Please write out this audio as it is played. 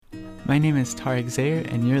My name is Tariq Zayer,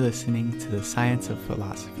 and you're listening to The Science of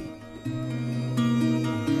Philosophy.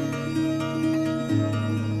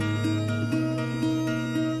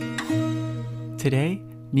 Today,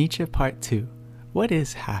 Nietzsche Part 2. What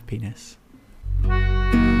is happiness?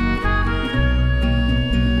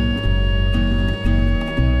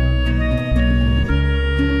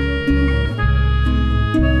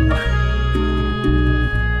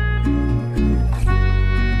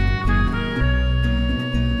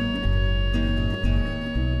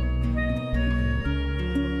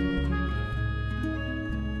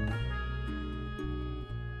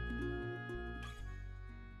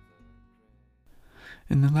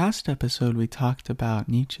 In the last episode, we talked about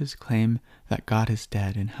Nietzsche's claim that God is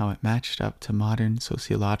dead and how it matched up to modern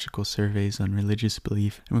sociological surveys on religious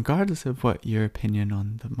belief. And regardless of what your opinion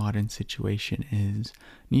on the modern situation is,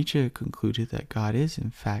 Nietzsche concluded that God is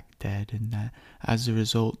in fact dead and that, as a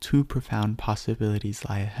result, two profound possibilities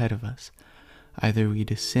lie ahead of us. Either we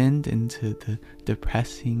descend into the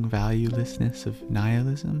depressing valuelessness of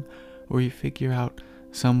nihilism, or we figure out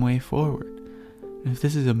some way forward. If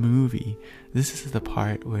this is a movie, this is the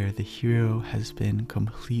part where the hero has been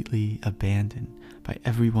completely abandoned by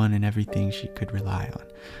everyone and everything she could rely on.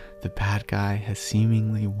 The bad guy has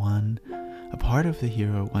seemingly won. A part of the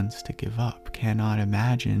hero wants to give up, cannot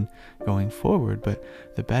imagine going forward, but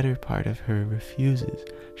the better part of her refuses.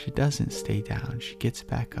 She doesn't stay down. She gets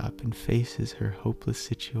back up and faces her hopeless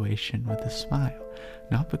situation with a smile,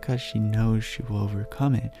 not because she knows she will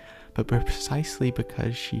overcome it, but precisely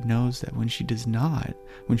because she knows that when she does not,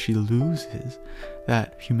 when she loses,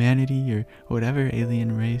 that humanity or whatever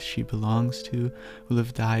alien race she belongs to will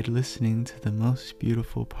have died listening to the most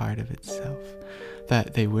beautiful part of itself,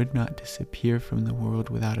 that they would not disappear from the world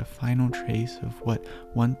without a final trace of what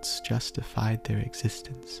once justified their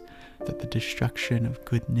existence, that the destruction of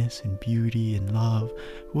goodness and beauty and love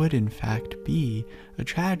would in fact be a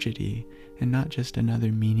tragedy and not just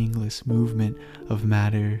another meaningless movement of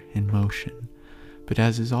matter in motion. But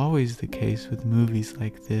as is always the case with movies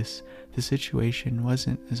like this, the situation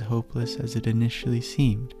wasn't as hopeless as it initially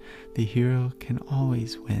seemed. The hero can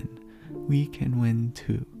always win. We can win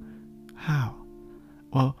too. How?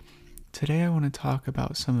 Well, today I want to talk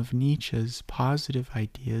about some of Nietzsche's positive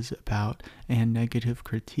ideas about and negative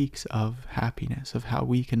critiques of happiness, of how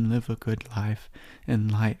we can live a good life in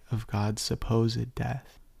light of God's supposed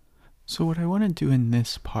death. So what I want to do in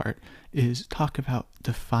this part is talk about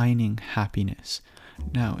defining happiness.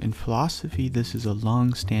 Now, in philosophy, this is a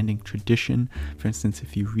long-standing tradition. For instance,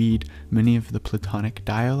 if you read many of the Platonic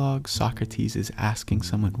dialogues, Socrates is asking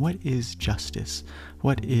someone, what is justice?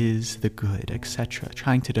 What is the good, etc.,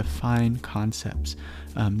 trying to define concepts.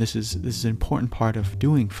 This is an important part of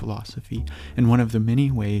doing philosophy, and one of the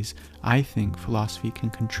many ways I think philosophy can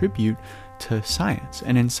contribute to science.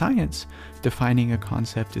 And in science, defining a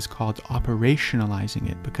concept is called operationalizing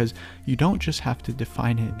it, because you don't just have to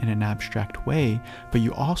define it in an abstract way, but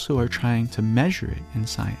you also are trying to measure it in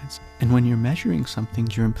science. And when you're measuring something,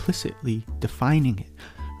 you're implicitly defining it,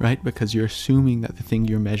 right? Because you're assuming that the thing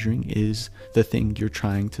you're measuring is the thing you're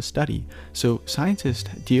trying to study. So scientists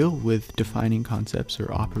deal with defining concepts or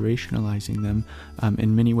operationalizing them.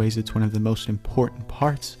 In many ways, it's one of the most important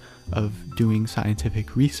parts of doing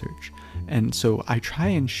scientific research. And so I try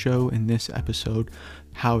and show in this episode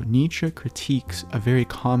how Nietzsche critiques a very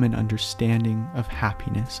common understanding of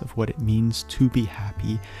happiness, of what it means to be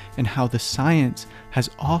happy, and how the science has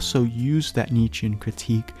also used that Nietzschean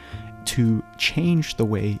critique to change the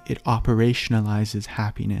way it operationalizes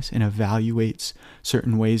happiness and evaluates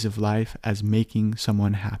certain ways of life as making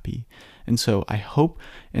someone happy. And so I hope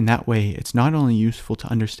in that way it's not only useful to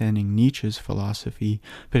understanding Nietzsche's philosophy,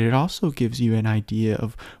 but it also gives you an idea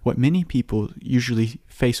of what many people usually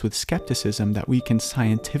face with skepticism, that we can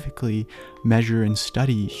scientifically measure and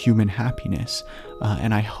study human happiness.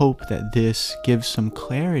 And I hope that this gives some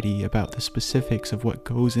clarity about the specifics of what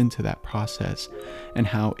goes into that process and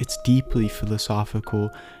how it's deeply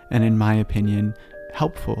philosophical and, in my opinion,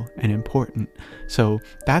 helpful and important. So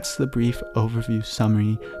that's the brief overview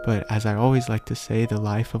summary, but as I always like to say, the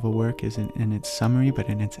life of a work isn't in its summary but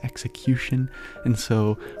in its execution. And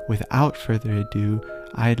so without further ado,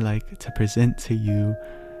 I'd like to present to you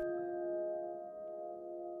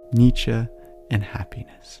Nietzsche and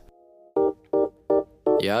happiness.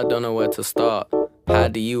 Yeah, I don't know where to start. How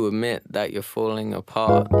do you admit that you're falling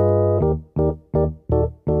apart?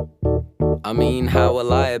 I mean, how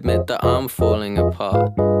will I admit that I'm falling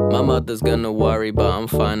apart? My mother's gonna worry, but I'm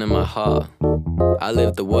fine in my heart. I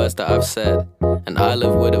live the words that I've said, and I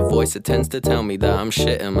live with a voice that tends to tell me that I'm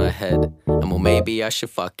shit in my head. And well, maybe I should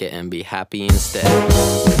fuck it and be happy instead.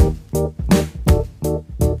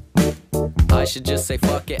 I should just say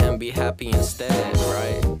fuck it and be happy instead,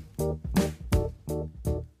 right?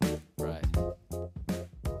 Right.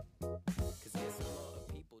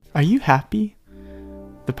 Are you happy?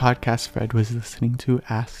 The podcast Fred was listening to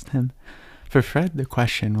asked him. For Fred, the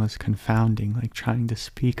question was confounding, like trying to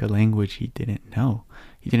speak a language he didn't know.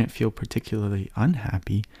 He didn't feel particularly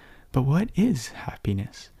unhappy, but what is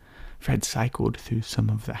happiness? Fred cycled through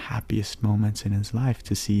some of the happiest moments in his life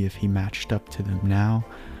to see if he matched up to them now,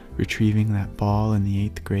 retrieving that ball in the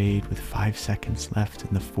 8th grade with 5 seconds left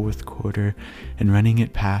in the 4th quarter and running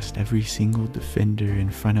it past every single defender in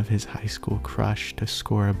front of his high school crush to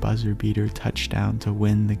score a buzzer-beater touchdown to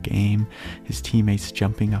win the game, his teammates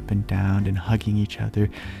jumping up and down and hugging each other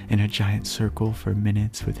in a giant circle for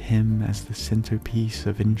minutes with him as the centerpiece,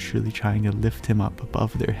 eventually trying to lift him up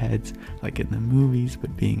above their heads like in the movies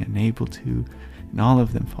but being unable to, and all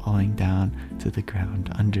of them falling down to the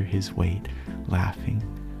ground under his weight, laughing.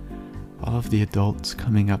 All of the adults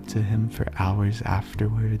coming up to him for hours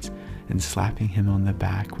afterwards and slapping him on the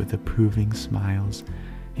back with approving smiles.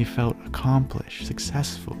 He felt accomplished,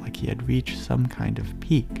 successful, like he had reached some kind of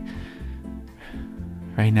peak.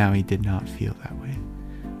 Right now he did not feel that way.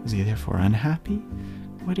 Was he therefore unhappy?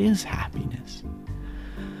 What is happiness?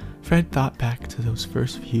 Fred thought back to those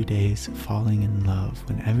first few days of falling in love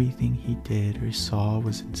when everything he did or saw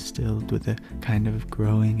was instilled with a kind of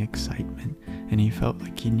growing excitement, and he felt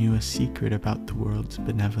like he knew a secret about the world's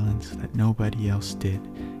benevolence that nobody else did.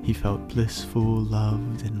 He felt blissful,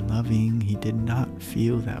 loved, and loving. He did not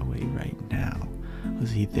feel that way right now.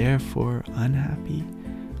 Was he therefore unhappy?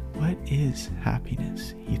 What is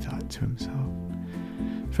happiness? He thought to himself.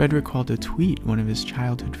 Fred recalled a tweet one of his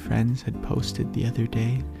childhood friends had posted the other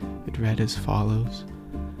day. It read as follows: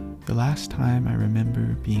 "The last time I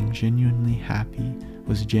remember being genuinely happy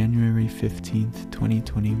was January 15th,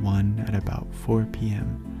 2021 at about 4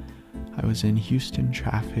 p.m. I was in Houston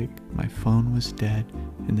traffic, my phone was dead,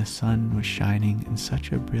 and the sun was shining in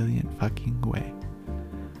such a brilliant fucking way.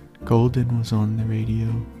 Golden was on the radio.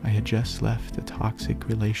 I had just left a toxic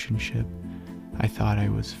relationship. I thought I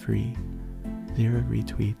was free. 0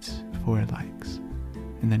 retweets, 4 likes.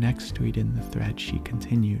 In the next tweet in the thread, she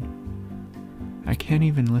continued, I can't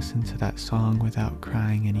even listen to that song without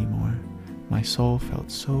crying anymore. My soul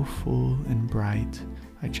felt so full and bright.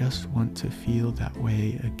 I just want to feel that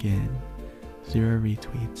way again. 0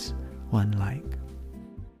 retweets, 1 like.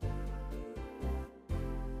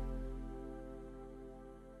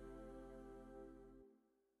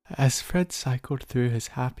 As Fred cycled through his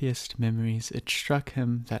happiest memories, it struck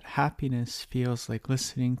him that happiness feels like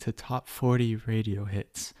listening to top 40 radio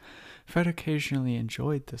hits. Fred occasionally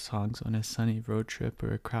enjoyed the songs on a sunny road trip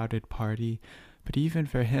or a crowded party, but even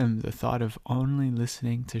for him, the thought of only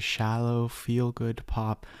listening to shallow, feel-good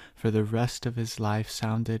pop for the rest of his life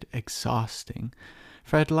sounded exhausting.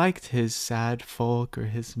 Fred liked his sad folk or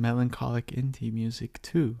his melancholic indie music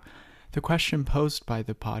too. The question posed by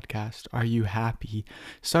the podcast, "Are you happy?"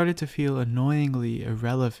 started to feel annoyingly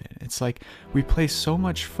irrelevant. It's like we place so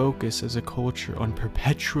much focus as a culture on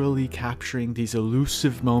perpetually capturing these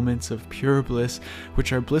elusive moments of pure bliss,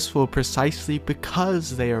 which are blissful precisely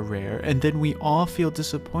because they are rare, and then we all feel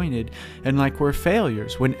disappointed and like we're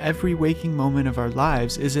failures when every waking moment of our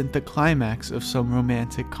lives isn't the climax of some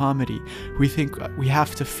romantic comedy. We think we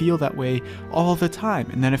have to feel that way all the time,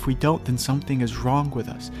 and that if we don't, then something is wrong with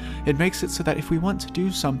us. It makes it so that if we want to do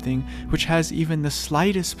something which has even the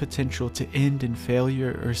slightest potential to end in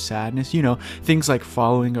failure or sadness, things like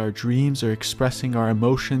following our dreams or expressing our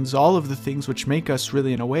emotions, all of the things which make us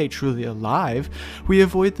really in a way truly alive, we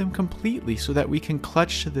avoid them completely so that we can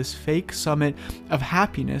clutch to this fake summit of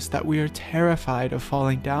happiness that we are terrified of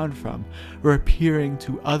falling down from or appearing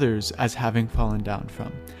to others as having fallen down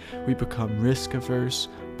from. We become risk averse,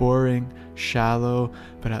 boring, shallow,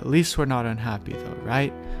 but at least we're not unhappy though,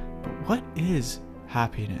 right? But what is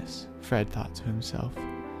happiness? Fred thought to himself.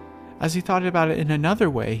 As he thought about it in another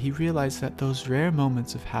way, he realized that those rare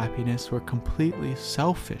moments of happiness were completely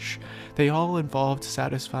selfish. They all involved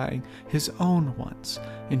satisfying his own wants,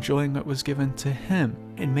 enjoying what was given to him.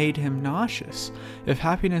 It made him nauseous. If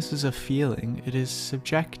happiness is a feeling, it is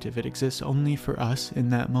subjective. It exists only for us in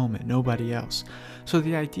that moment, nobody else. So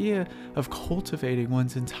the idea of cultivating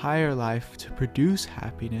one's entire life to produce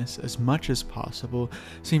happiness as much as possible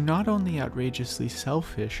seemed not only outrageously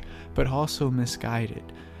selfish, but also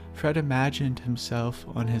misguided. Fred imagined himself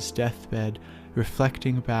on his deathbed,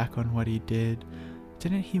 reflecting back on what he did.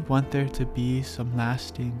 Didn't he want there to be some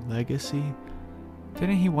lasting legacy?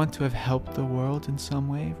 Didn't he want to have helped the world in some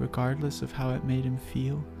way, regardless of how it made him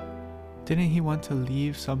feel? Didn't he want to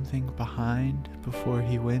leave something behind before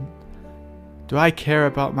he went? Do I care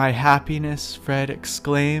about my happiness? Fred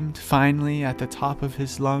exclaimed finally at the top of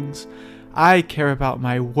his lungs. I care about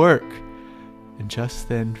my work. And just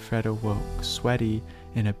then Fred awoke, sweaty,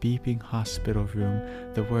 in a beeping hospital room,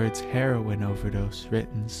 the words heroin overdose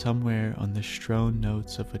written somewhere on the strewn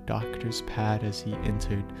notes of a doctor's pad as he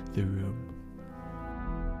entered the room.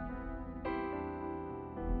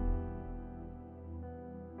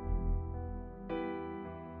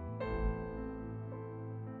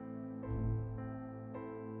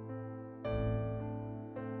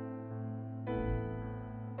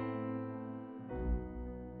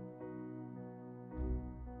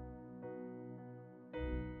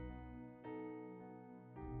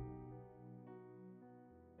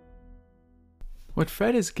 What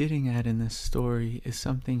Fred is getting at in this story is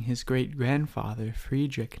something his great-grandfather,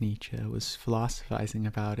 Friedrich Nietzsche, was philosophizing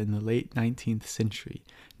about in the late 19th century,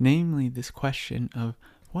 namely this question of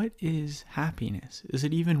what is happiness? Is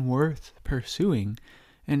it even worth pursuing?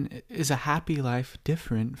 And is a happy life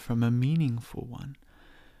different from a meaningful one?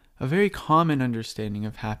 A very common understanding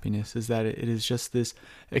of happiness is that it is just this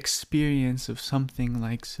experience of something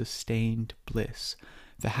like sustained bliss.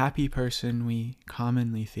 The happy person, we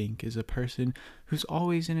commonly think, is a person who's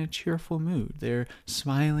always in a cheerful mood. They're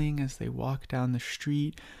smiling as they walk down the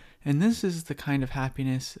street, and this is the kind of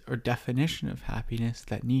happiness or definition of happiness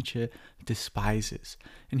that Nietzsche despises.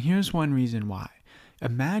 And here's one reason why.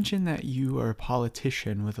 Imagine that you are a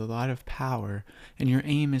politician with a lot of power, and your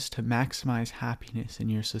aim is to maximize happiness in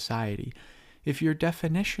your society. If your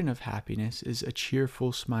definition of happiness is a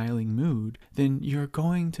cheerful, smiling mood, then you're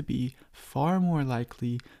going to be far more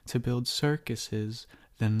likely to build circuses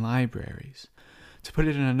than libraries. To put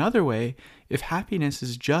it in another way, if happiness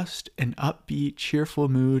is just an upbeat, cheerful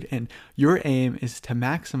mood and your aim is to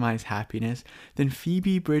maximize happiness, then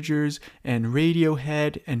Phoebe Bridgers and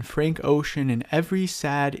Radiohead and Frank Ocean and every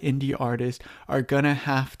sad indie artist are gonna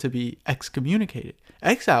have to be excommunicated,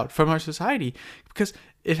 exiled from our society, because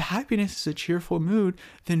if happiness is a cheerful mood,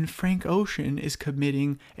 then Frank Ocean is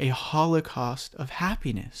committing a holocaust of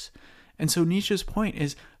happiness. And so Nietzsche's point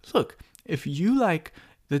is, look, if you like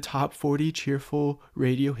the top 40 cheerful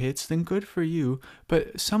radio hits, then good for you,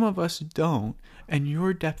 but some of us don't, and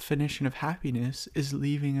your definition of happiness is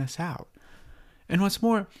leaving us out. And what's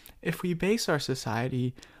more, if we base our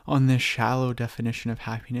society on this shallow definition of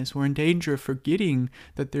happiness, we're in danger of forgetting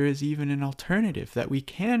that there is even an alternative, that we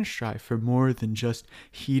can strive for more than just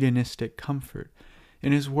hedonistic comfort.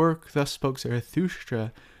 In his work, Thus Spoke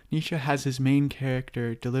Zarathustra, Nietzsche has his main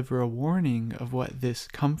character deliver a warning of what this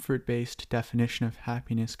comfort-based definition of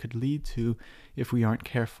happiness could lead to if we aren't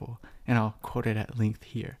careful, and I'll quote it at length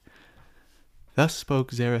here. Thus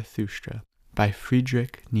Spoke Zarathustra by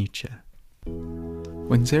Friedrich Nietzsche.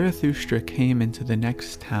 When Zarathustra came into the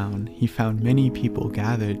next town, he found many people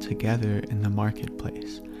gathered together in the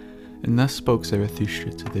marketplace. And thus spoke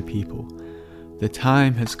Zarathustra to the people. The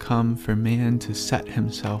time has come for man to set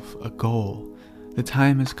himself a goal. The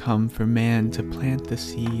time has come for man to plant the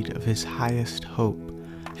seed of his highest hope.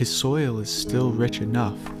 His soil is still rich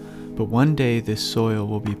enough, but one day this soil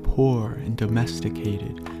will be poor and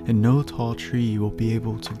domesticated, and no tall tree will be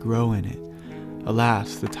able to grow in it.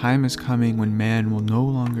 Alas, the time is coming when man will no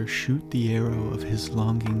longer shoot the arrow of his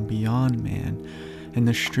longing beyond man, and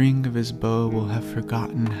the string of his bow will have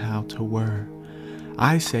forgotten how to whir.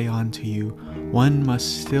 I say unto you, one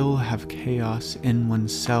must still have chaos in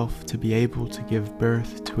oneself to be able to give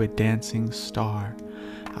birth to a dancing star.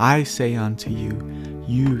 I say unto you,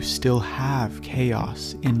 you still have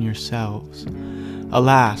chaos in yourselves.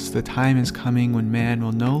 Alas, the time is coming when man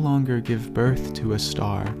will no longer give birth to a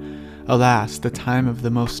star. Alas, the time of the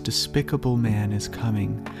most despicable man is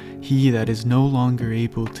coming, he that is no longer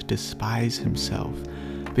able to despise himself.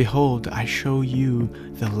 Behold, I show you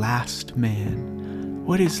the last man.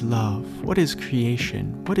 What is love? What is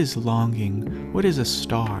creation? What is longing? What is a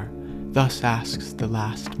star? Thus asks the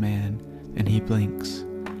last man, and he blinks.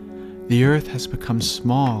 The earth has become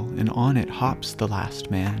small, and on it hops the last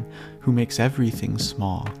man, who makes everything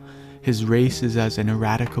small. His race is as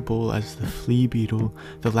ineradicable as the flea beetle.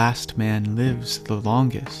 The last man lives the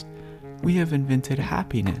longest. We have invented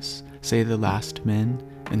happiness, say the last men,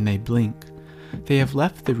 and they blink. They have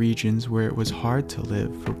left the regions where it was hard to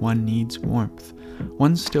live, for one needs warmth.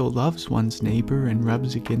 One still loves one's neighbor and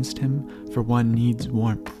rubs against him, for one needs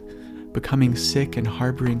warmth. Becoming sick and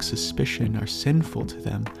harboring suspicion are sinful to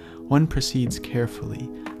them. One proceeds carefully.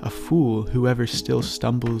 A fool, whoever still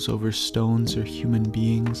stumbles over stones or human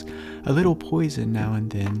beings. A little poison now and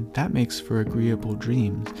then, that makes for agreeable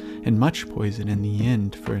dreams, and much poison in the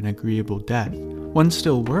end for an agreeable death. One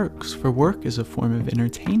still works, for work is a form of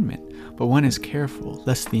entertainment, but one is careful,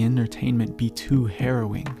 lest the entertainment be too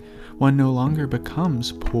harrowing. One no longer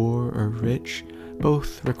becomes poor or rich,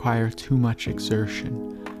 both require too much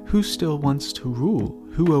exertion. Who still wants to rule?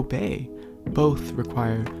 Who obey? Both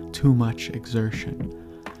require too much exertion.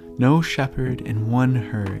 No shepherd in one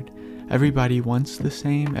herd. Everybody wants the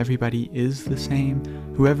same, everybody is the same.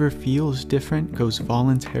 Whoever feels different goes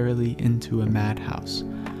voluntarily into a madhouse.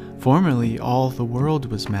 Formerly all the world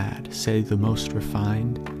was mad, say the most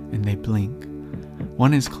refined, and they blink.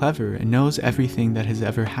 One is clever and knows everything that has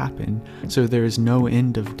ever happened, so there is no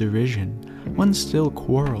end of derision. One still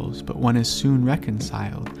quarrels, but one is soon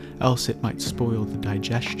reconciled, else it might spoil the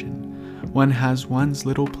digestion. One has one's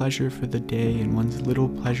little pleasure for the day and one's little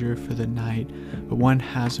pleasure for the night, but one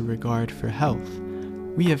has a regard for health.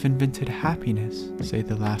 We have invented happiness, say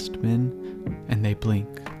the last men, and they blink.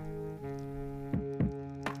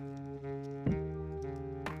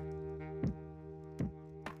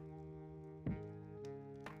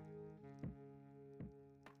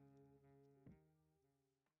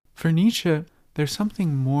 For Nietzsche, there's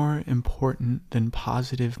something more important than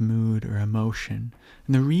positive mood or emotion.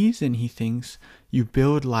 And the reason he thinks you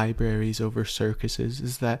build libraries over circuses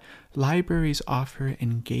is that libraries offer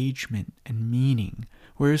engagement and meaning,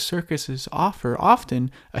 whereas circuses offer often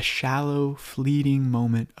a shallow, fleeting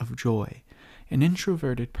moment of joy. An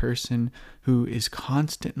introverted person who is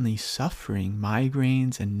constantly suffering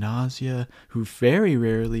migraines and nausea, who very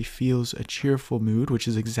rarely feels a cheerful mood, which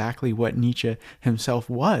is exactly what Nietzsche himself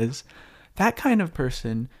was, that kind of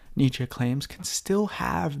person, Nietzsche claims, can still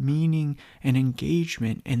have meaning and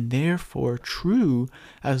engagement and therefore true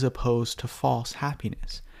as opposed to false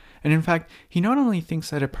happiness. And in fact, he not only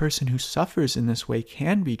thinks that a person who suffers in this way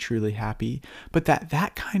can be truly happy, but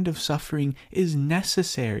that kind of suffering is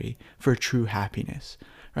necessary for true happiness.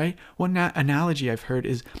 Right? One analogy I've heard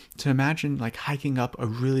is to imagine like hiking up a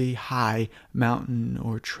really high mountain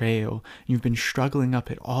or trail. You've been struggling up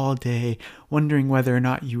it all day, wondering whether or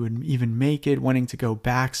not you would even make it, wanting to go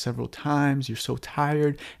back several times. You're so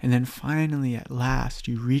tired. And then finally, at last,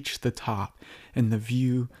 you reach the top and the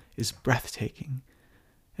view is breathtaking.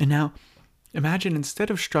 And now, imagine instead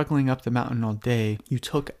of struggling up the mountain all day, you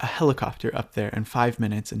took a helicopter up there in 5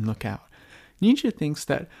 minutes and look out. Nietzsche thinks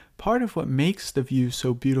that part of what makes the view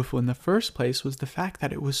so beautiful in the first place was the fact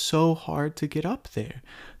that it was so hard to get up there.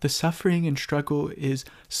 The suffering and struggle is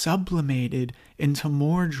sublimated into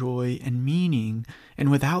more joy and meaning,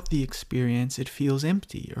 and without the experience, it feels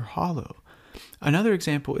empty or hollow. Another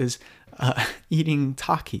example is eating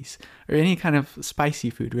Takis, or any kind of spicy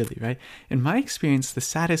food, really, right? In my experience, the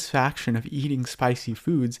satisfaction of eating spicy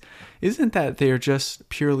foods isn't that they're just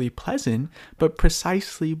purely pleasant, but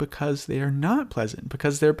precisely because they are not pleasant,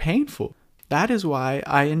 because they're painful. That is why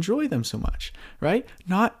I enjoy them so much, right?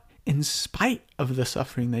 Not in spite of the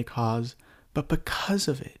suffering they cause, but because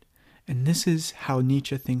of it. And this is how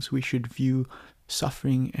Nietzsche thinks we should view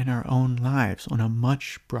suffering in our own lives on a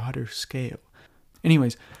much broader scale.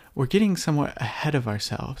 Anyways, we're getting somewhat ahead of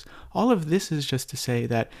ourselves. All of this is just to say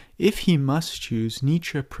that if he must choose,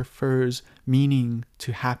 Nietzsche prefers meaning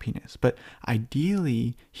to happiness. But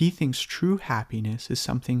ideally, he thinks true happiness is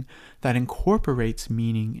something that incorporates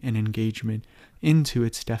meaning and engagement into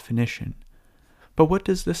its definition. But what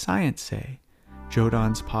does the science say?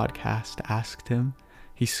 Jodan's podcast asked him.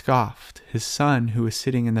 He scoffed. His son, who was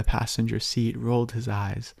sitting in the passenger seat, rolled his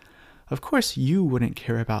eyes. Of course you wouldn't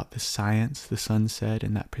care about the science, the son said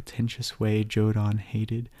in that pretentious way Jodan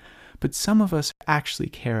hated. But some of us actually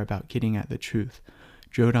care about getting at the truth.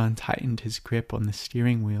 Jodan tightened his grip on the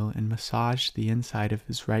steering wheel and massaged the inside of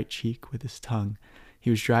his right cheek with his tongue. He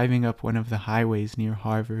was driving up one of the highways near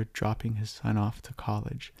Harvard, dropping his son off to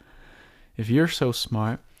college. If you're so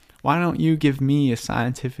smart, why don't you give me a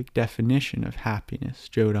scientific definition of happiness?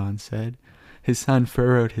 Jodan said. His son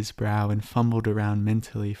furrowed his brow and fumbled around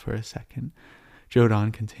mentally for a second.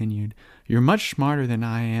 Jodan continued, "You're much smarter than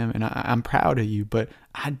I am, and I'm proud of you, but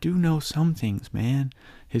I do know some things, man."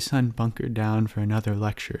 His son bunkered down for another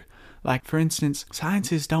lecture. Like, for instance,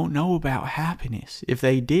 scientists don't know about happiness. If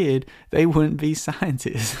they did, they wouldn't be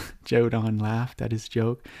scientists. Jodan laughed at his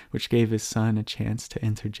joke, which gave his son a chance to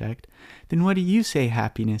interject. "Then what do you say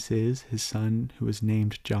happiness is?" his son, who was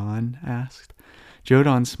named John, asked.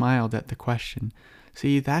 Jodan smiled at the question.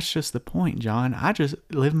 See, that's just the point, John. I just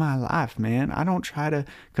live my life, man. I don't try to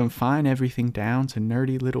confine everything down to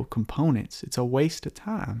nerdy little components. It's a waste of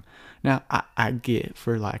time. Now, I get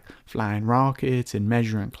for like flying rockets and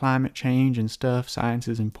measuring climate change and stuff, science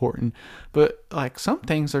is important, but like some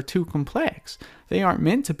things are too complex. They aren't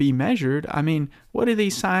meant to be measured. I mean, what do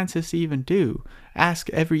these scientists even do? Ask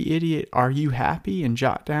every idiot, are you happy, and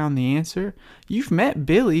jot down the answer? You've met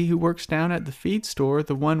Billy, who works down at the feed store,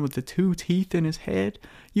 the one with the 2 teeth in his head.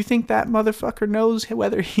 You think that motherfucker knows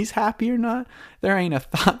whether he's happy or not? There ain't a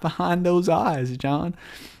thought behind those eyes, John.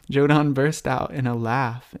 Jodan burst out in a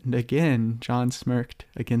laugh, and again John smirked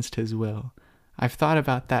against his will. I've thought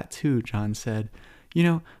about that too, John said. You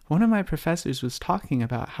know, one of my professors was talking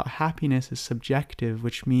about how happiness is subjective,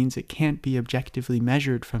 which means it can't be objectively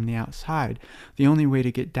measured from the outside. The only way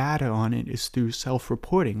to get data on it is through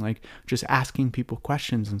self-reporting, like just asking people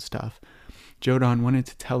questions and stuff. Jodan wanted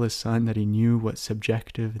to tell his son that he knew what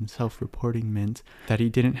subjective and self-reporting meant, that he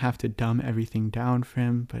didn't have to dumb everything down for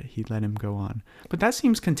him, but he let him go on. But that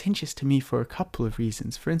seems contentious to me for a couple of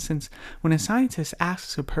reasons. For instance, when a scientist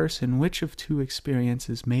asks a person which of 2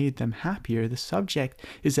 experiences made them happier, the subject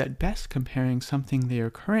is at best comparing something they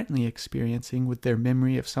are currently experiencing with their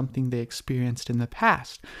memory of something they experienced in the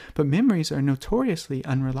past. But memories are notoriously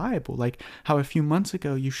unreliable, like how a few months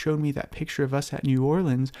ago you showed me that picture of us at New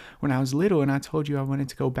Orleans when I was little, and I told you I wanted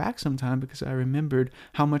to go back sometime because I remembered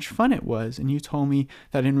how much fun it was, and you told me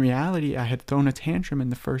that in reality I had thrown a tantrum in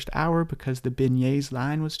the first hour because the beignets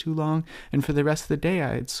line was too long, and for the rest of the day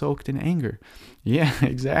I had sulked in anger. Yeah,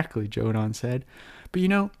 exactly, Jodan said. But you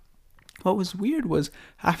know, what was weird was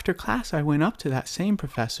after class I went up to that same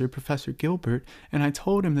professor, Professor Gilbert, and I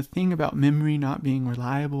told him the thing about memory not being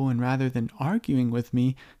reliable, and rather than arguing with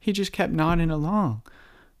me, he just kept nodding along.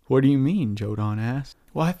 What do you mean? Jodan asked.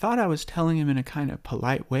 Well, I thought I was telling him in a kind of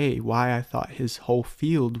polite way why I thought his whole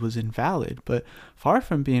field was invalid, but far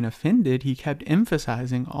from being offended, he kept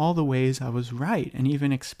emphasizing all the ways I was right and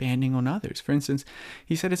even expanding on others. For instance,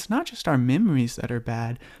 he said it's not just our memories that are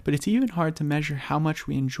bad, but it's even hard to measure how much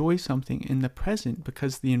we enjoy something in the present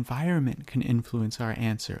because the environment can influence our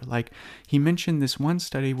answer. Like, he mentioned this one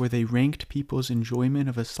study where they ranked people's enjoyment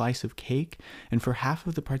of a slice of cake, and for half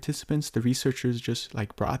of the participants, the researchers just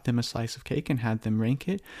brought them a slice of cake and had them rank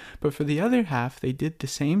it, but for the other half they did the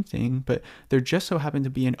same thing, but there just so happened to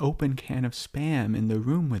be an open can of Spam in the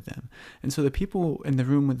room with them, and so the people in the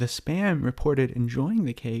room with the Spam reported enjoying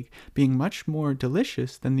the cake being much more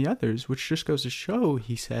delicious than the others, which just goes to show,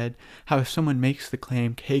 he said, how if someone makes the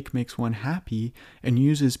claim cake makes one happy and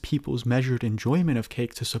uses people's measured enjoyment of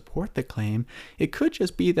cake to support the claim, it could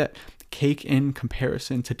just be that cake in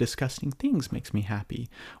comparison to disgusting things makes me happy,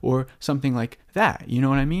 or something like that, you know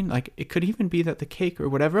what I mean? Like, it could even be that the cake or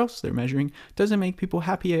whatever else they're measuring doesn't make people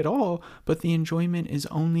happy at all, but the enjoyment is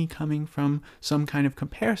only coming from some kind of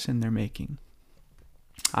comparison they're making.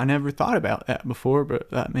 I never thought about that before, but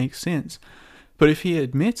that makes sense. But if he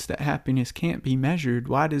admits that happiness can't be measured,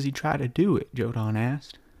 why does he try to do it? Jodan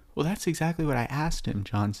asked. Well, that's exactly what I asked him,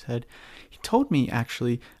 John said. He told me,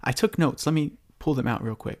 actually. I took notes. Let me pull them out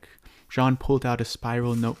real quick. John pulled out a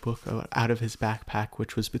spiral notebook out of his backpack,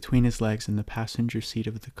 which was between his legs in the passenger seat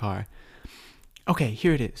of the car. Okay,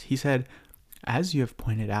 here it is. He said, as you have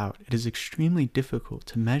pointed out, it is extremely difficult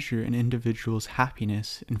to measure an individual's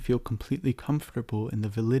happiness and feel completely comfortable in the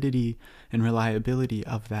validity and reliability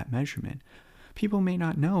of that measurement. People may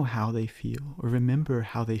not know how they feel or remember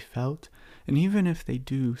how they felt, and even if they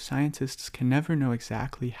do, scientists can never know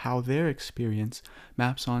exactly how their experience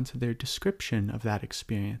maps onto their description of that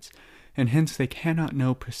experience, and hence they cannot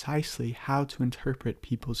know precisely how to interpret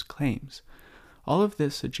people's claims. All of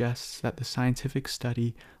this suggests that the scientific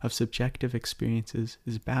study of subjective experiences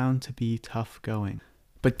is bound to be tough going.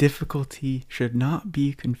 But difficulty should not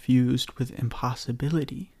be confused with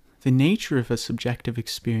impossibility. The nature of a subjective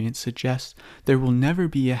experience suggests there will never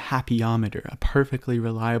be a happyometer, a perfectly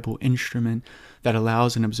reliable instrument that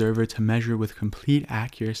allows an observer to measure with complete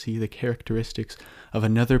accuracy the characteristics of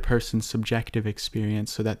another person's subjective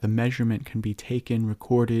experience so that the measurement can be taken,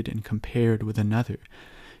 recorded, and compared with another.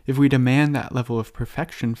 If we demand that level of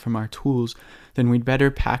perfection from our tools, then we'd better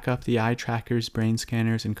pack up the eye trackers, brain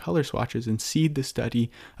scanners, and color swatches and cede the study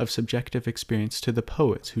of subjective experience to the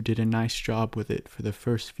poets who did a nice job with it for the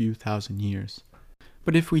first few thousand years.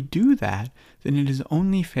 But if we do that, then it is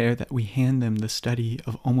only fair that we hand them the study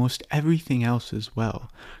of almost everything else as well.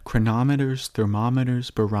 Chronometers, thermometers,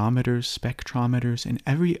 barometers, spectrometers, and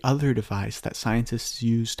every other device that scientists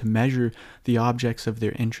use to measure the objects of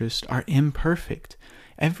their interest are imperfect.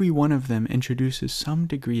 Every one of them introduces some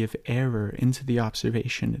degree of error into the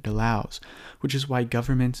observation it allows, which is why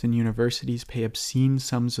governments and universities pay obscene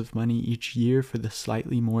sums of money each year for the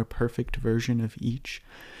slightly more perfect version of each.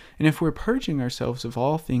 And if we're purging ourselves of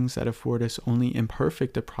all things that afford us only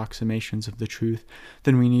imperfect approximations of the truth,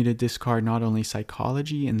 then we need to discard not only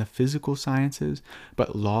psychology and the physical sciences,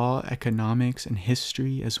 but law, economics, and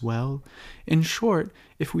history as well. In short,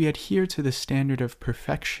 if we adhere to the standard of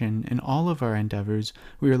perfection in all of our endeavors,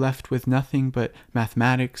 we are left with nothing but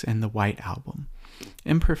mathematics and the white album.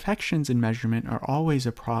 Imperfections in measurement are always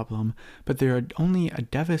a problem, but they are only a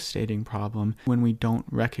devastating problem when we don't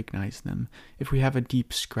recognize them. If we have a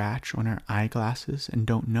deep scratch on our eyeglasses and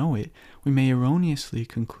don't know it, we may erroneously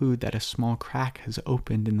conclude that a small crack has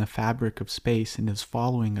opened in the fabric of space and is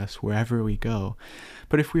following us wherever we go.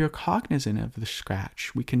 But if we are cognizant of the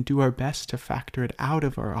scratch, we can do our best to factor it out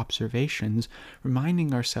of our observations,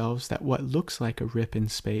 reminding ourselves that what looks like a rip in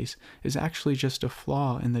space is actually just a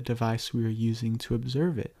flaw in the device we are using to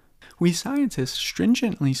observe it. We scientists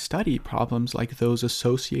stringently study problems like those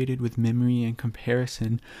associated with memory and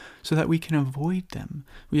comparison so that we can avoid them.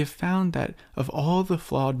 We have found that of all the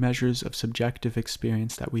flawed measures of subjective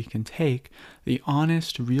experience that we can take, the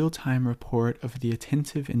honest, real-time report of the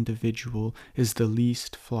attentive individual is the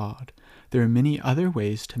least flawed. There are many other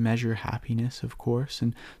ways to measure happiness, of course,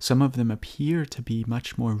 and some of them appear to be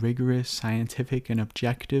much more rigorous, scientific, and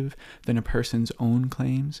objective than a person's own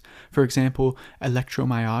claims. For example,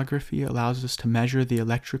 electromyography allows us to measure the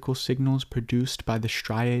electrical signals produced by the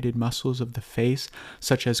striated muscles of the face,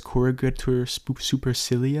 such as corrugator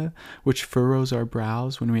supercilia, which furrows our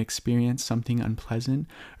brows when we experience something unpleasant,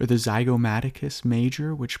 or the zygomaticus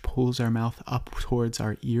major, which pulls our mouth up towards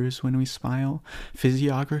our ears when we smile.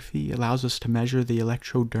 Physiography allows us to measure the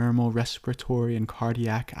electrodermal, respiratory, and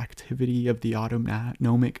cardiac activity of the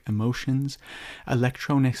autonomic emotions.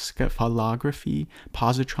 Electroencephalography,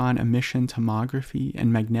 positron emission tomography,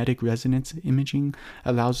 and magnetic resonance imaging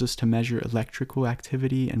allows us to measure electrical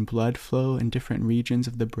activity and blood flow in different regions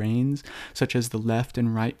of the brains, such as the left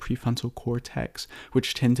and right prefrontal cortex,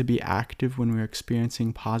 which tend to be active when we're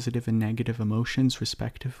experiencing positive and negative emotions,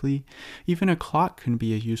 respectively. Even a clock can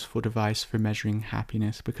be a useful device for measuring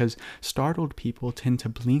happiness, because startled people tend to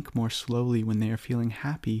blink more slowly when they are feeling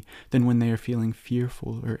happy than when they are feeling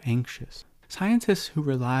fearful or anxious. Scientists who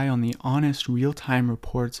rely on the honest, real-time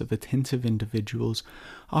reports of attentive individuals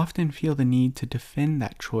often feel the need to defend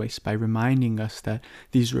that choice by reminding us that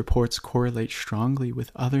these reports correlate strongly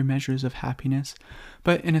with other measures of happiness,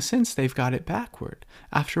 but in a sense they've got it backward.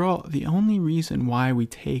 After all, the only reason why we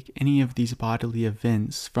take any of these bodily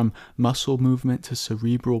events, from muscle movement to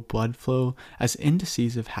cerebral blood flow, as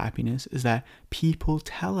indices of happiness is that people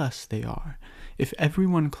tell us they are. If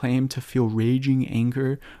everyone claimed to feel raging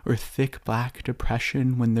anger or thick black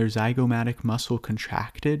depression when their zygomatic muscle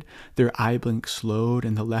contracted, their eye blink slowed,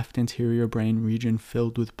 and the left anterior brain region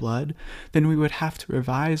filled with blood, then we would have to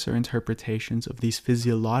revise our interpretations of these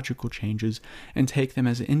physiological changes and take them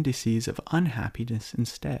as indices of unhappiness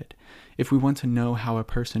instead. If we want to know how a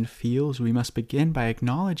person feels, we must begin by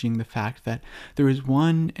acknowledging the fact that there is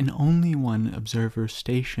one and only one observer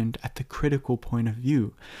stationed at the critical point of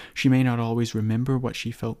view. She may not always remember what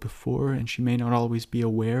she felt before, and she may not always be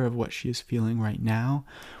aware of what she is feeling right now.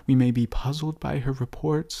 We may be puzzled by her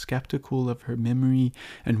reports, skeptical of her memory,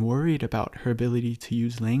 and worried about her ability to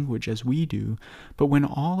use language as we do, but when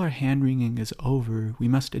all our hand-wringing is over, we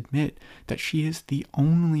must admit that she is the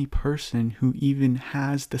only person who even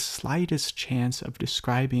has the slightest chance of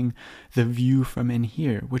describing the view from in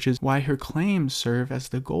here, which is why her claims serve as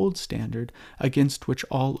the gold standard against which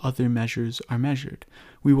all other measures are measured.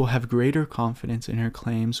 We will have greater confidence in her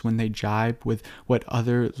claims when they jibe with what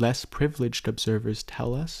other, less privileged observers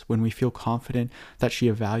tell us, when we feel confident that she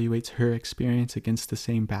evaluates her experience against the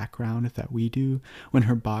same background that we do, when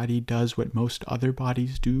her body does what most other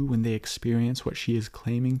bodies do when they experience what she is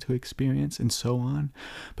claiming to experience, and so on.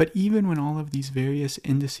 But even when all of these various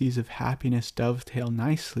indices of happiness dovetail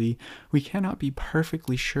nicely, we cannot be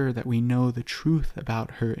perfectly sure that we know the truth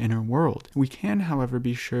about her inner world. We can, however,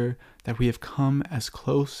 be sure that we have come as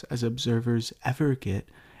close as observers ever get,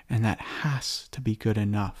 and that has to be good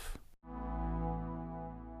enough.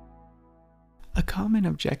 A common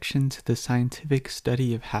objection to the scientific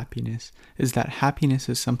study of happiness is that happiness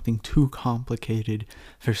is something too complicated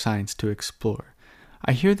for science to explore.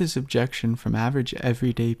 I hear this objection from average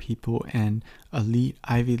everyday people and elite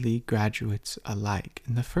Ivy League graduates alike.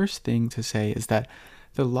 And the first thing to say is that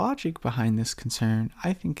the logic behind this concern,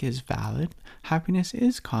 I think, is valid. Happiness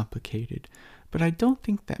is complicated, but I don't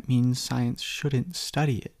think that means science shouldn't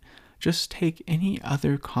study it. Just take any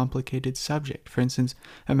other complicated subject. For instance,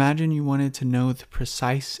 imagine you wanted to know the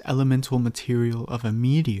precise elemental material of a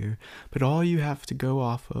meteor, but all you have to go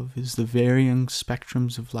off of is the varying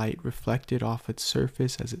spectrums of light reflected off its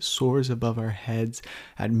surface as it soars above our heads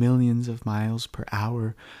at millions of miles per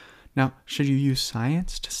hour. Now, should you use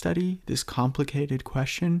science to study this complicated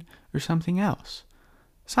question or something else?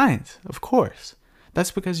 Science, of course.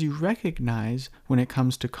 That's because you recognize when it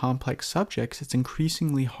comes to complex subjects, it's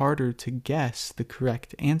increasingly harder to guess the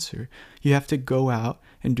correct answer. You have to go out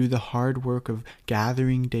and do the hard work of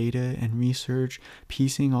gathering data and research,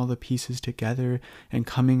 piecing all the pieces together, and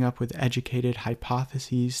coming up with educated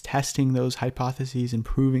hypotheses, testing those hypotheses and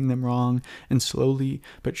proving them wrong, and slowly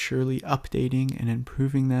but surely updating and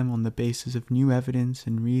improving them on the basis of new evidence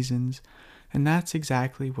and reasons. And that's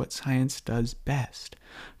exactly what science does best.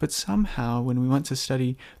 But somehow, when we want to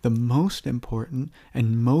study the most important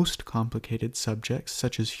and most complicated subjects,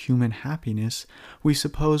 such as human happiness, we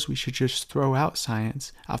suppose we should just throw out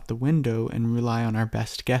science out the window and rely on our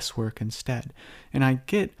best guesswork instead. And I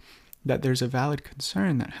get that there's a valid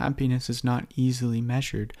concern that happiness is not easily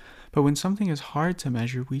measured. But when something is hard to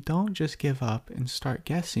measure, we don't just give up and start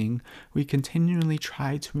guessing. We continually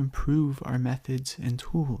try to improve our methods and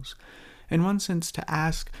tools. In one sense, to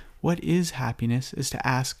ask, what is happiness, is to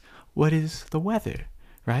ask, what is the weather,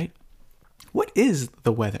 right? What is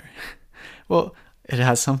the weather? Well, it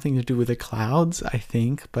has something to do with the clouds, I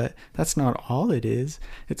think, but that's not all it is.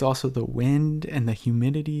 It's also the wind and the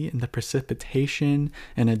humidity and the precipitation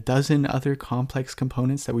and a dozen other complex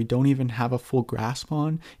components that we don't even have a full grasp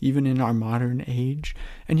on, even in our modern age.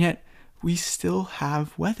 And yet, we still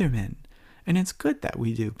have weathermen. And it's good that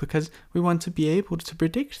we do, because we want to be able to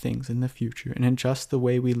predict things in the future and adjust the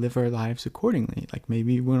way we live our lives accordingly. Like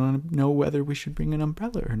maybe we want to know whether we should bring an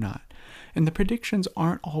umbrella or not. And the predictions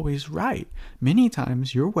aren't always right. Many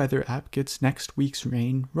times your weather app gets next week's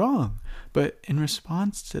rain wrong. But in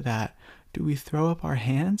response to that, do we throw up our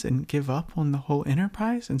hands and give up on the whole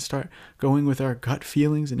enterprise and start going with our gut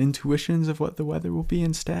feelings and intuitions of what the weather will be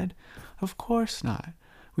instead? Of course not.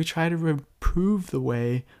 We try to improve the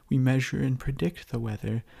way we measure and predict the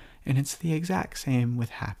weather, and it's the exact same with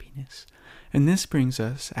happiness. And this brings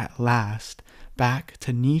us, at last, back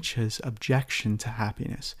to Nietzsche's objection to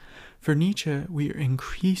happiness. For Nietzsche, we are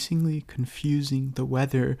increasingly confusing the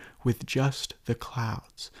weather with just the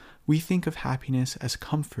clouds. We think of happiness as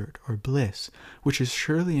comfort or bliss, which is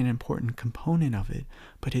surely an important component of it,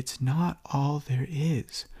 but it's not all there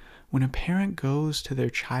is. When a parent goes to their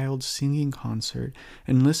child's singing concert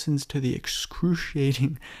and listens to the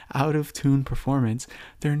excruciating, out-of-tune performance,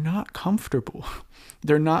 they're not comfortable.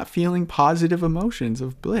 They're not feeling positive emotions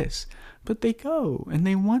of bliss. But they go, and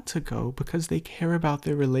they want to go because they care about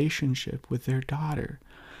their relationship with their daughter.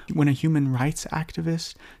 When a human rights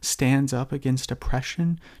activist stands up against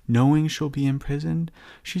oppression, knowing she'll be imprisoned,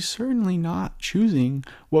 she's certainly not choosing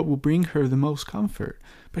what will bring her the most comfort.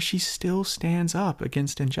 But she still stands up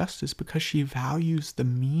against injustice because she values the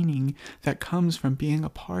meaning that comes from being a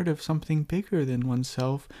part of something bigger than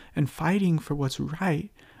oneself and fighting for what's right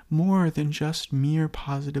more than just mere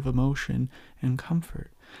positive emotion and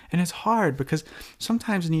comfort. And it's hard because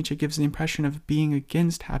sometimes Nietzsche gives the impression of being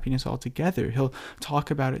against happiness altogether. He'll talk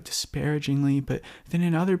about it disparagingly, but then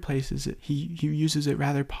in other places he uses it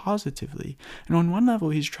rather positively. And on one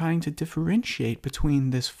level, he's trying to differentiate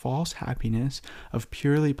between this false happiness of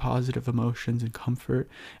purely positive emotions and comfort.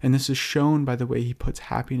 And this is shown by the way he puts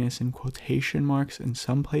happiness in quotation marks in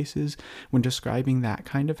some places when describing that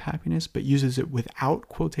kind of happiness, but uses it without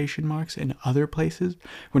quotation marks in other places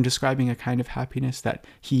when describing a kind of happiness that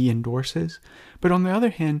he endorses. But on the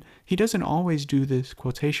other hand, he doesn't always do this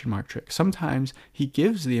quotation mark trick. Sometimes he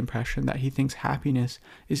gives the impression that he thinks happiness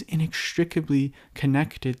is inextricably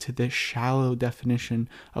connected to this shallow definition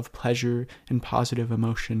of pleasure and positive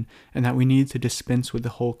emotion, and that we need to dispense with the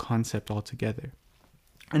whole concept altogether.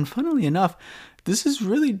 And funnily enough, this is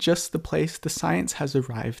really just the place the science has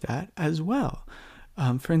arrived at as well.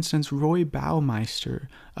 For instance, Roy Baumeister,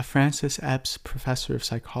 a Francis Epps professor of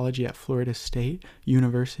psychology at Florida State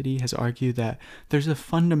University, has argued that there's a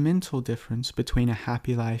fundamental difference between a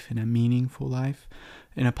happy life and a meaningful life.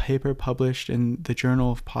 In a paper published in the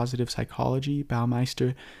Journal of Positive Psychology,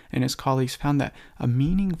 Baumeister and his colleagues found that a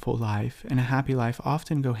meaningful life and a happy life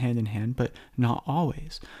often go hand in hand, but not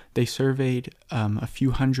always. They surveyed a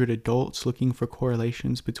few hundred adults looking for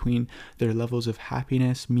correlations between their levels of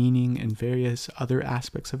happiness, meaning, and various other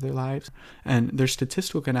aspects of their lives. And their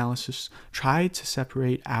statistical analysis tried to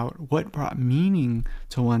separate out what brought meaning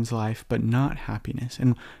to one's life but not happiness,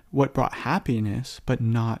 and what brought happiness but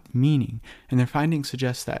not meaning. And their findings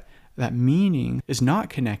suggest that that meaning is not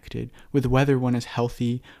connected with whether one is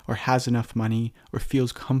healthy or has enough money or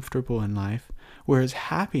feels comfortable in life, whereas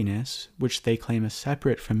happiness, which they claim is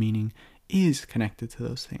separate from meaning, is connected to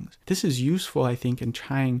those things. This is useful, I think, in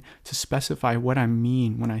trying to specify what I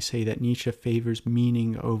mean when I say that Nietzsche favors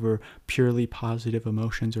meaning over purely positive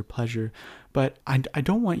emotions or pleasure. But I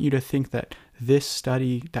don't want you to think that this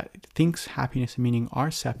study that thinks happiness and meaning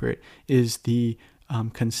are separate is the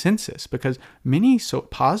consensus, because many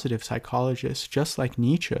positive psychologists, just like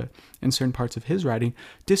Nietzsche in certain parts of his writing,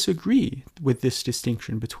 disagree with this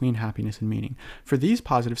distinction between happiness and meaning. For these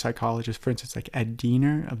positive psychologists, for instance, like Ed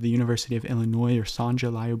Diener of the University of Illinois or Sanja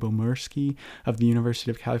Lyobomirsky of the University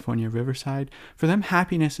of California, Riverside, for them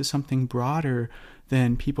happiness is something broader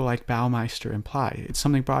than people like Baumeister imply. It's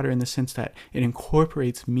something broader in the sense that it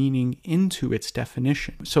incorporates meaning into its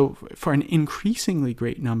definition. So for an increasingly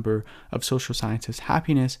great number of social scientists,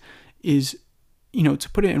 happiness is, to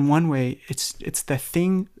put it in one way, it's the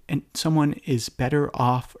thing and someone is better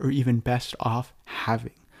off or even best off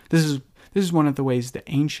having. This is one of the ways the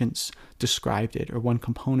ancients described it, or one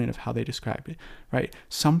component of how they described it, right?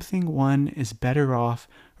 Something one is better off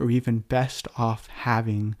or even best off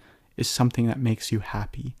having is something that makes you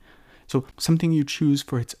happy. So something you choose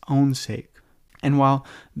for its own sake. And while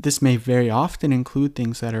this may very often include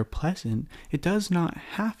things that are pleasant, it does not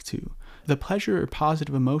have to. The pleasure or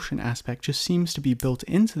positive emotion aspect just seems to be built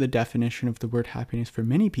into the definition of the word happiness for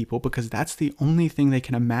many people, because that's the only thing they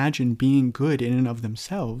can imagine being good in and of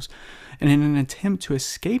themselves. And in an attempt to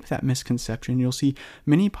escape that misconception, you'll see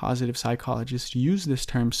many positive psychologists use this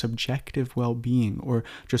term subjective well-being, or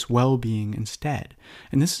just well-being instead.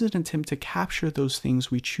 And this is an attempt to capture those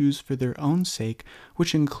things we choose for their own sake,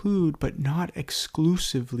 which include but not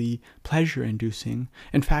exclusively pleasure-inducing.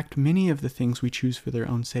 In fact, many of the things we choose for their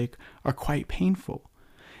own sake are quite painful.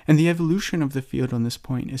 And the evolution of the field on this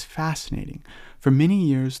point is fascinating. For many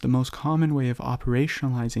years, the most common way of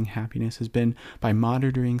operationalizing happiness has been by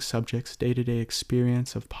monitoring subjects' day-to-day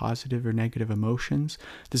experience of positive or negative emotions.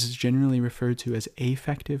 This is generally referred to as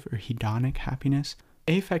affective or hedonic happiness.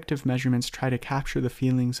 Affective measurements try to capture the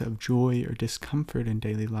feelings of joy or discomfort in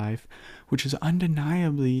daily life, which is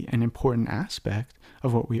undeniably an important aspect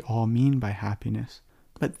of what we all mean by happiness.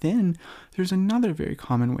 But then there's another very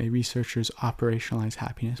common way researchers operationalize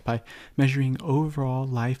happiness, by measuring overall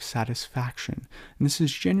life satisfaction. And this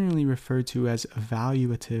is generally referred to as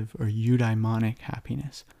evaluative or eudaimonic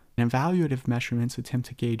happiness. And evaluative measurements attempt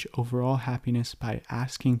to gauge overall happiness by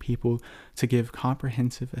asking people to give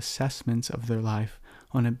comprehensive assessments of their life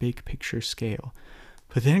on a big picture scale.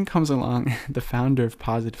 But then comes along the founder of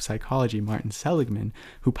positive psychology, Martin Seligman,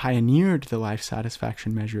 who pioneered the life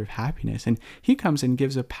satisfaction measure of happiness. And he comes and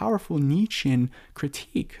gives a powerful Nietzschean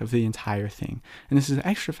critique of the entire thing. And this is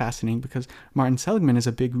extra fascinating because Martin Seligman is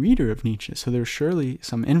a big reader of Nietzsche, so there's surely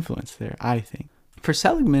some influence there, I think. For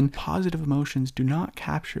Seligman, positive emotions do not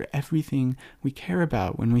capture everything we care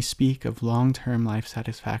about when we speak of long-term life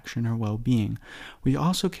satisfaction or well-being. We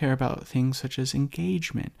also care about things such as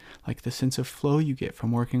engagement, like the sense of flow you get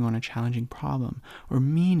from working on a challenging problem, or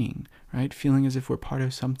meaning, right? Feeling as if we're part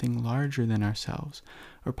of something larger than ourselves,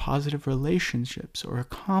 or positive relationships or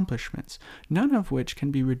accomplishments, none of which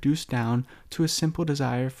can be reduced down to a simple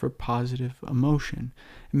desire for positive emotion.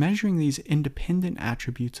 Measuring these independent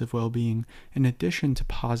attributes of well-being in addition to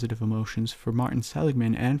positive emotions for Martin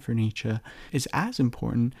Seligman and for Nietzsche is as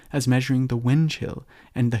important as measuring the wind chill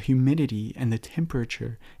and the humidity and the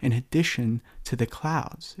temperature in addition to the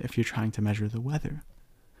clouds if you're trying to measure the weather.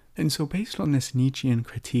 And so based on this Nietzschean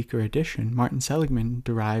critique or addition, Martin Seligman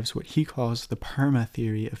derives what he calls the PERMA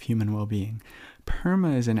theory of human well-being.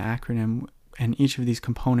 PERMA is an acronym, and each of these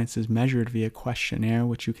components is measured via questionnaire,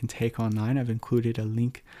 which you can take online. I've included a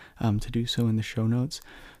link to do so in the show notes.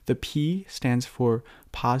 The P stands for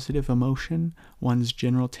positive emotion, one's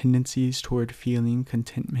general tendencies toward feeling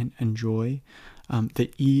contentment and joy.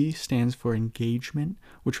 The E stands for engagement,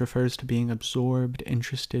 which refers to being absorbed,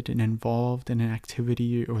 interested, and involved in an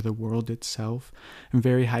activity or the world itself. And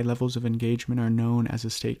very high levels of engagement are known as a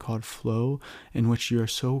state called flow, in which you are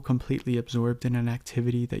so completely absorbed in an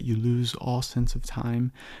activity that you lose all sense of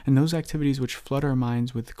time. And those activities which flood our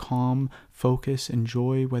minds with calm, focus, and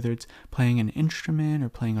joy, whether it's playing an instrument or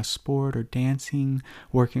playing a sport or dancing,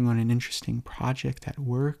 working on an interesting project at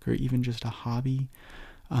work, or even just a hobby.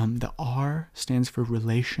 The R stands for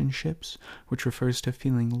relationships, which refers to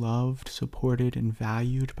feeling loved, supported, and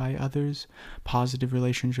valued by others. Positive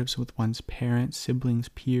relationships with one's parents, siblings,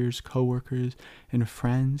 peers, coworkers, and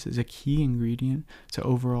friends is a key ingredient to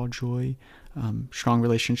overall joy. Strong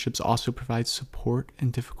relationships also provide support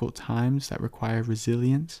in difficult times that require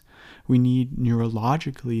resilience. We need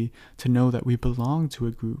neurologically to know that we belong to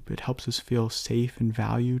a group. It helps us feel safe and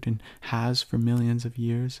valued, and has for millions of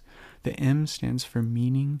years. The M stands for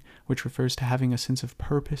meaning, which refers to having a sense of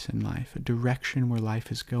purpose in life, a direction where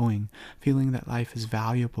life is going, feeling that life is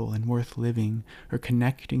valuable and worth living, or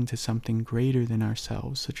connecting to something greater than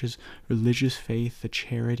ourselves, such as religious faith, a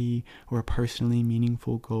charity, or a personally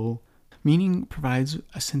meaningful goal. Meaning provides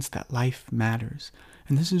a sense that life matters,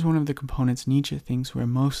 and this is one of the components Nietzsche thinks we're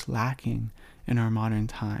most lacking in our modern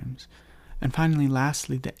times. And finally,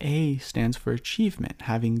 lastly, the A stands for achievement,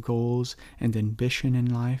 having goals and ambition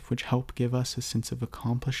in life, which help give us a sense of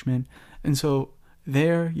accomplishment. And so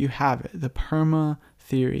there you have it, the perma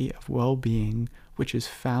theory of well-being, which is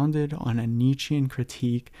founded on a Nietzschean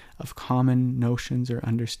critique of common notions or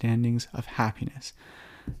understandings of happiness.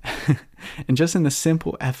 And just in the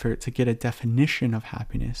simple effort to get a definition of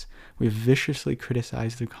happiness, we've viciously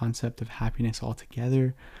criticized the concept of happiness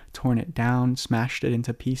altogether, torn it down, smashed it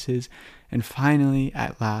into pieces, and finally,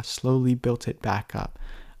 at last, slowly built it back up.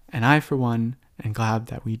 And I, for one, am glad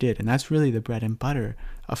that we did. And that's really the bread and butter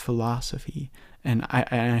of philosophy. And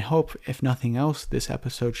I hope, if nothing else, this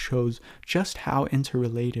episode shows just how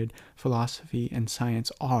interrelated philosophy and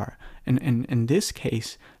science are. And in this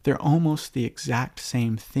case, they're almost the exact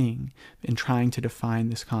same thing in trying to define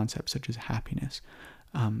this concept, such as happiness.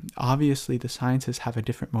 Obviously, the scientists have a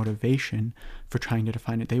different motivation for trying to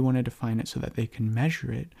define it. They want to define it so that they can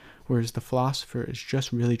measure it, whereas the philosopher is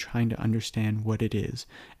just really trying to understand what it is.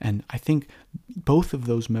 And I think both of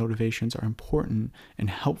those motivations are important and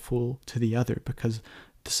helpful to the other, because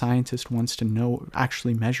the scientist wants to know,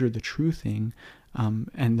 actually measure the true thing,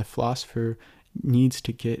 and the philosopher needs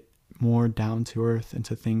to get more down to earth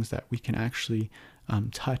into things that we can actually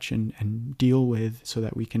touch and deal with, so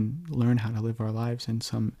that we can learn how to live our lives in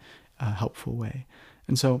some helpful way.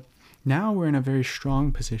 And so now we're in a very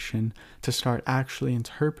strong position to start actually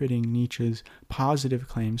interpreting Nietzsche's positive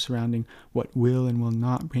claims surrounding what will and will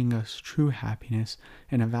not bring us true happiness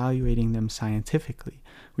and evaluating them scientifically.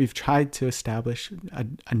 We've tried to establish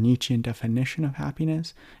a Nietzschean definition of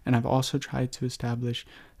happiness, and I've also tried to establish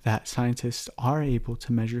that scientists are able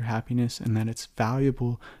to measure happiness, and that it's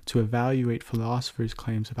valuable to evaluate philosophers'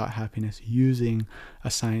 claims about happiness using a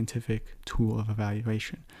scientific tool of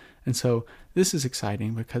evaluation. And so this is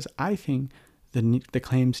exciting, because I think the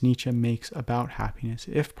claims Nietzsche makes about happiness,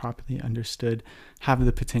 if properly understood, have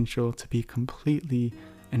the potential to be completely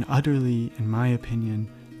and utterly, in my opinion,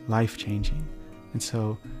 life-changing. And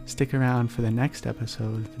so stick around for the next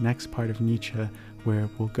episode, the next part of Nietzsche, where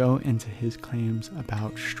we'll go into his claims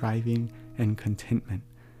about striving and contentment.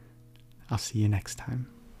 I'll see you next time.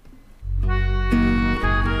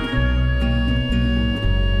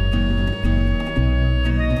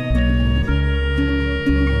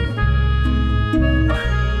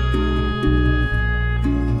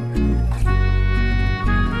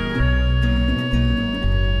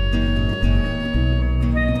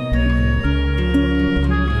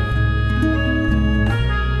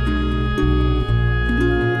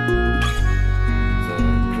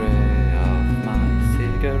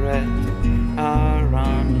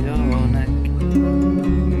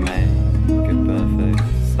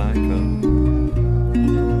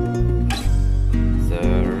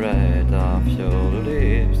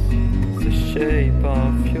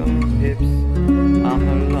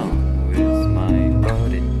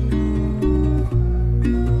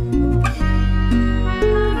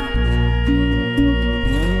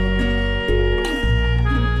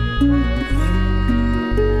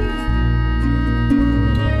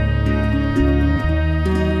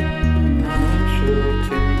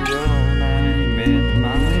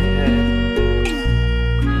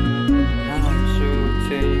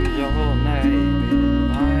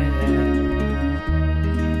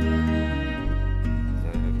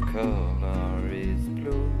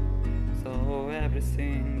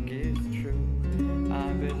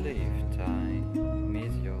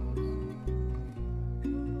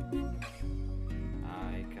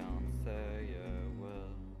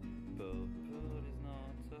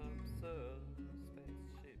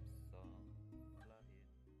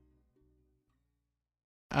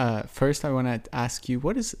 First, I want to ask you,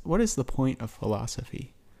 what is the point of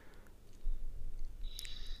philosophy?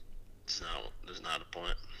 There's not a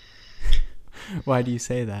point. Why do you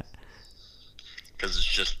say that? Because it's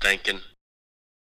just thinking.